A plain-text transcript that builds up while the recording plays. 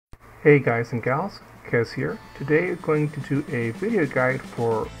Hey guys and gals, Kez here. Today we're going to do a video guide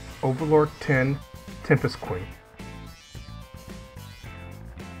for Overlord 10 Tempest Queen.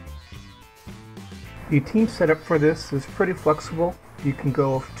 The team setup for this is pretty flexible. You can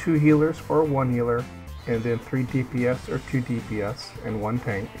go with 2 healers or 1 healer, and then 3 DPS or 2 DPS and 1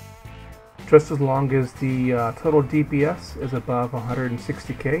 tank. Just as long as the total DPS is above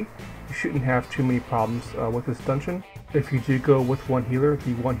 160k, you shouldn't have too many problems with this dungeon. If you do go with 1 healer,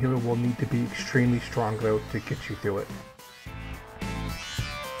 the 1 healer will need to be extremely strong though to get you through it.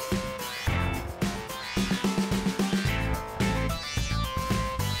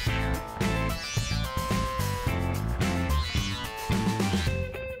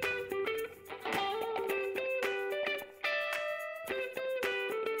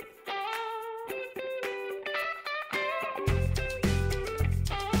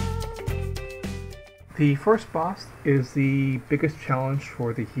 The first boss is the biggest challenge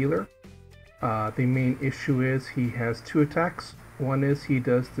for the healer. The main issue is he has 2 attacks. One is he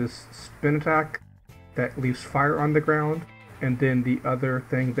does this spin attack that leaves fire on the ground, and then the other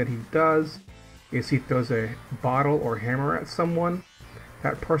thing that he does is he throws a bottle or hammer at someone.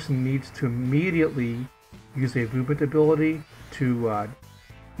 That person needs to immediately use a movement ability to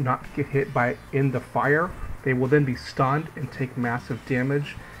not get hit by in the fire. They will then be stunned and take massive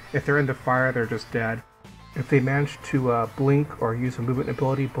damage. If they're in the fire, they're just dead. If they manage to blink or use a movement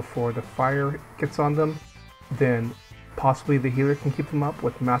ability before the fire gets on them, then possibly the healer can keep them up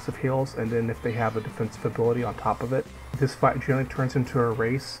with massive heals, and then if they have a defensive ability on top of it. This fight generally turns into a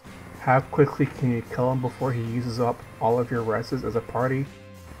race. How quickly can you kill him before he uses up all of your reses as a party?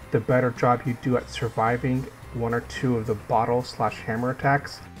 The better job you do at surviving 1 or 2 of the bottle/hammer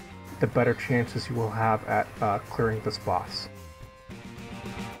attacks, the better chances you will have at clearing this boss.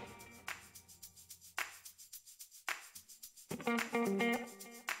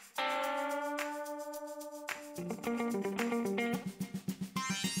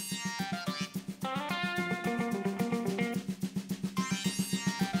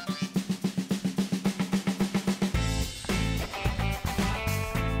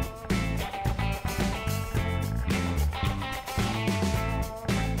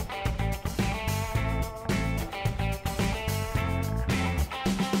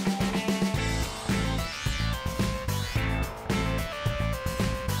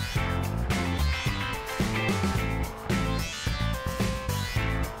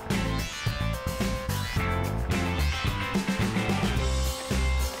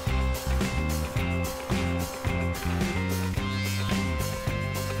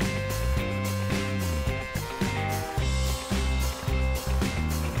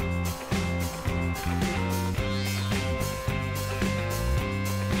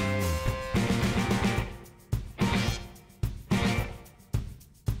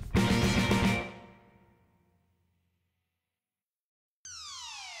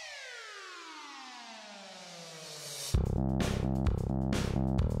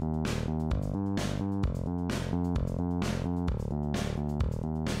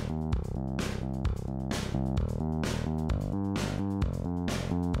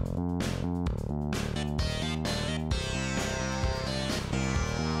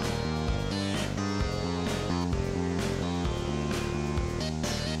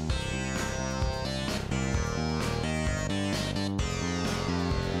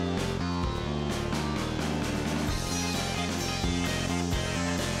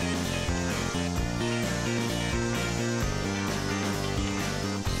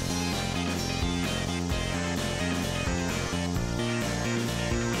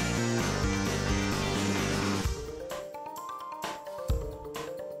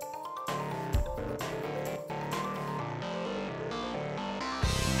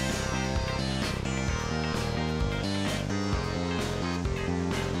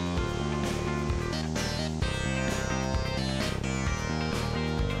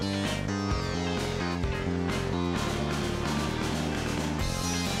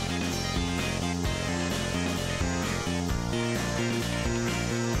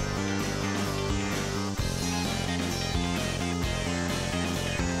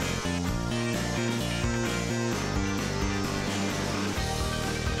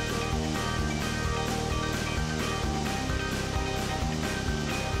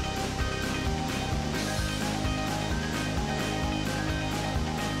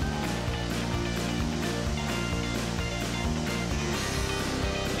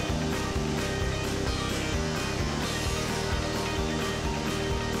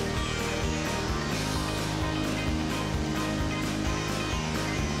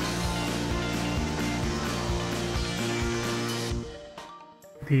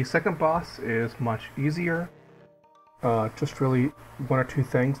 The second boss is much easier. Just really one or two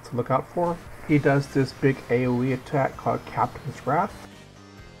things to look out for. He does this big AoE attack called Captain's Wrath.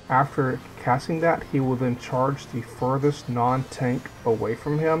 After casting that, he will then charge the furthest non-tank away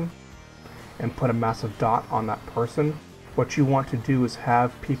from him and put a massive dot on that person. What you want to do is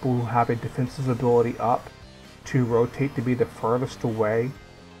have people who have a defensive ability up to rotate to be the furthest away,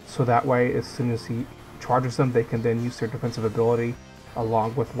 so that way as soon as he charges them, they can then use their defensive ability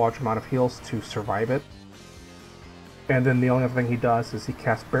along with a large amount of heals to survive it. And then the only other thing he does is he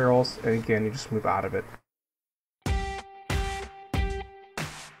casts barrels, and again, you just move out of it.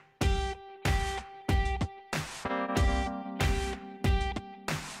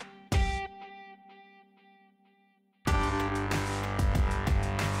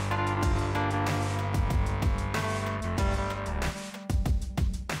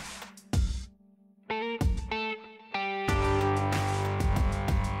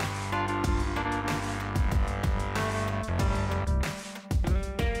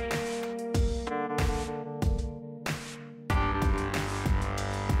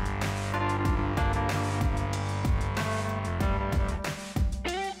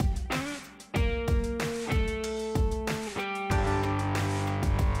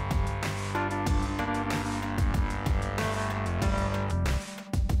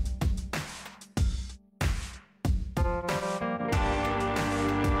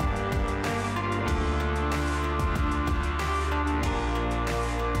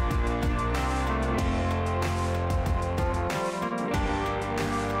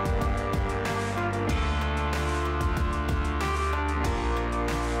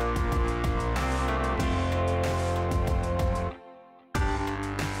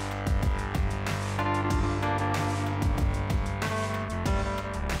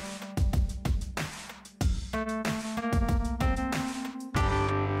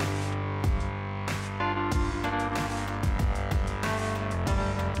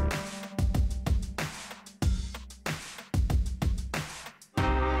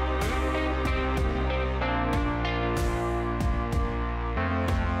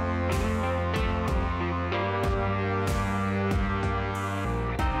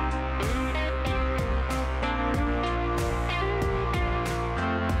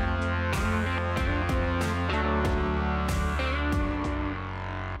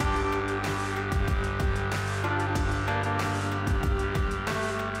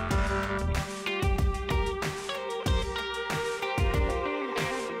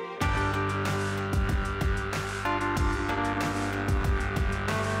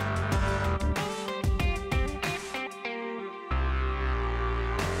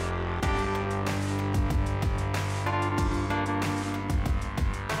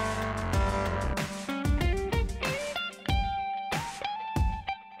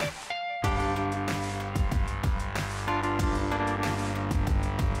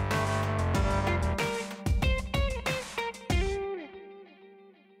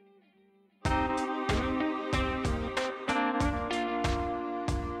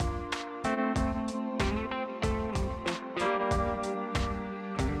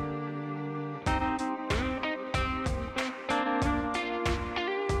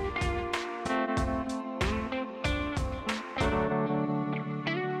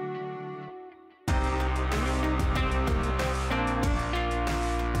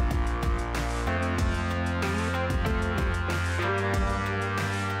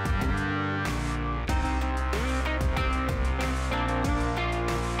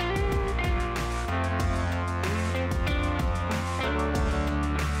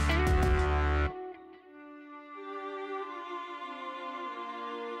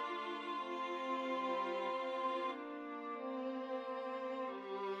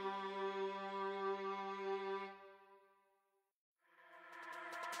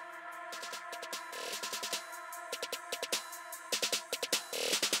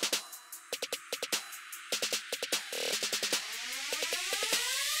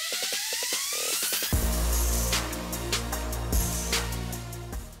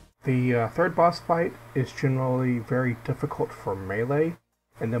 The third boss fight is generally very difficult for melee,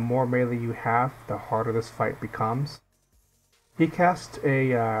 and the more melee you have, the harder this fight becomes. He casts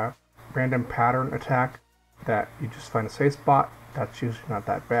a random pattern attack that you just find a safe spot. That's usually not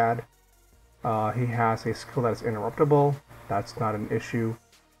that bad. He has a skill that is interruptible. That's not an issue.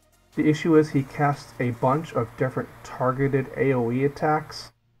 The issue is he casts a bunch of different targeted AoE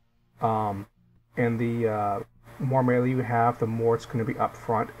attacks, and the more melee you have, the more it's going to be up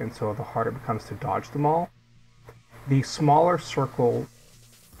front, and so the harder it becomes to dodge them all. The smaller circle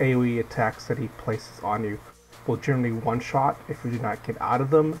AoE attacks that he places on you will generally one-shot if you do not get out of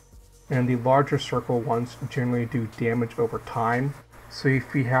them, and the larger circle ones generally do damage over time. So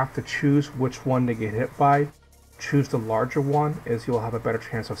if you have to choose which one to get hit by, choose the larger one, as you'll have a better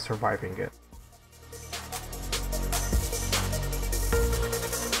chance of surviving it.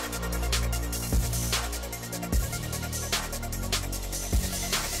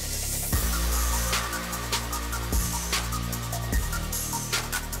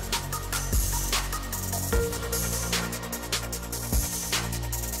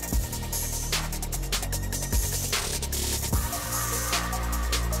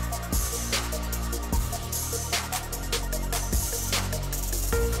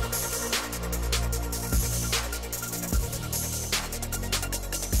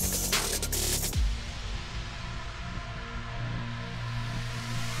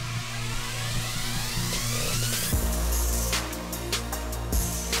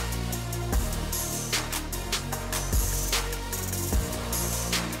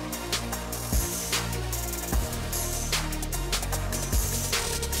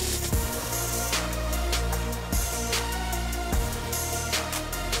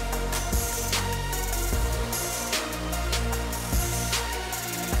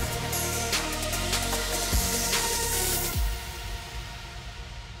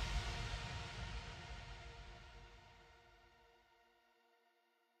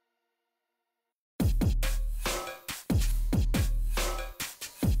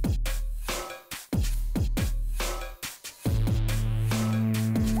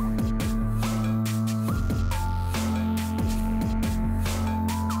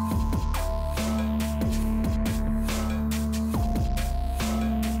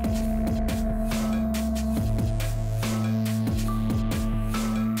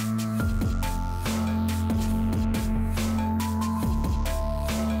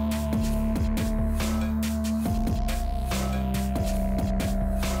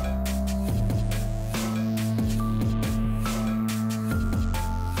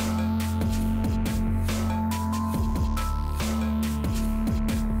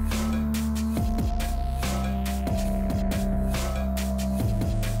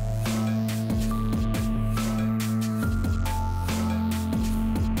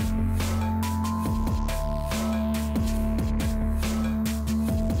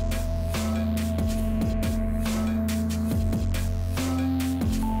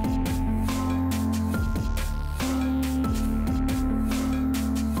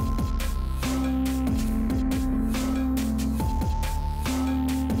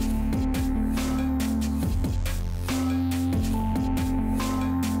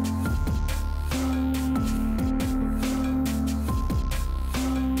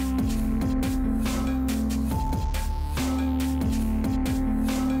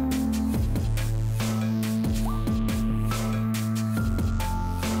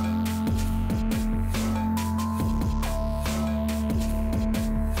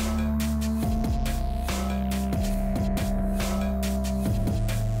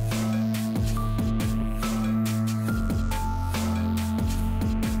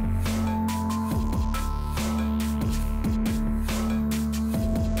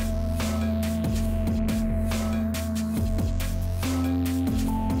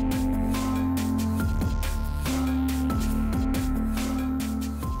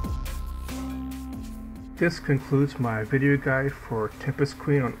 This concludes my video guide for Tempest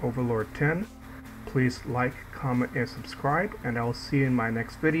Queen on Overlord 10. Please like, comment, and subscribe, and I will see you in my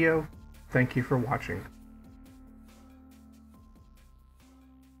next video. Thank you for watching.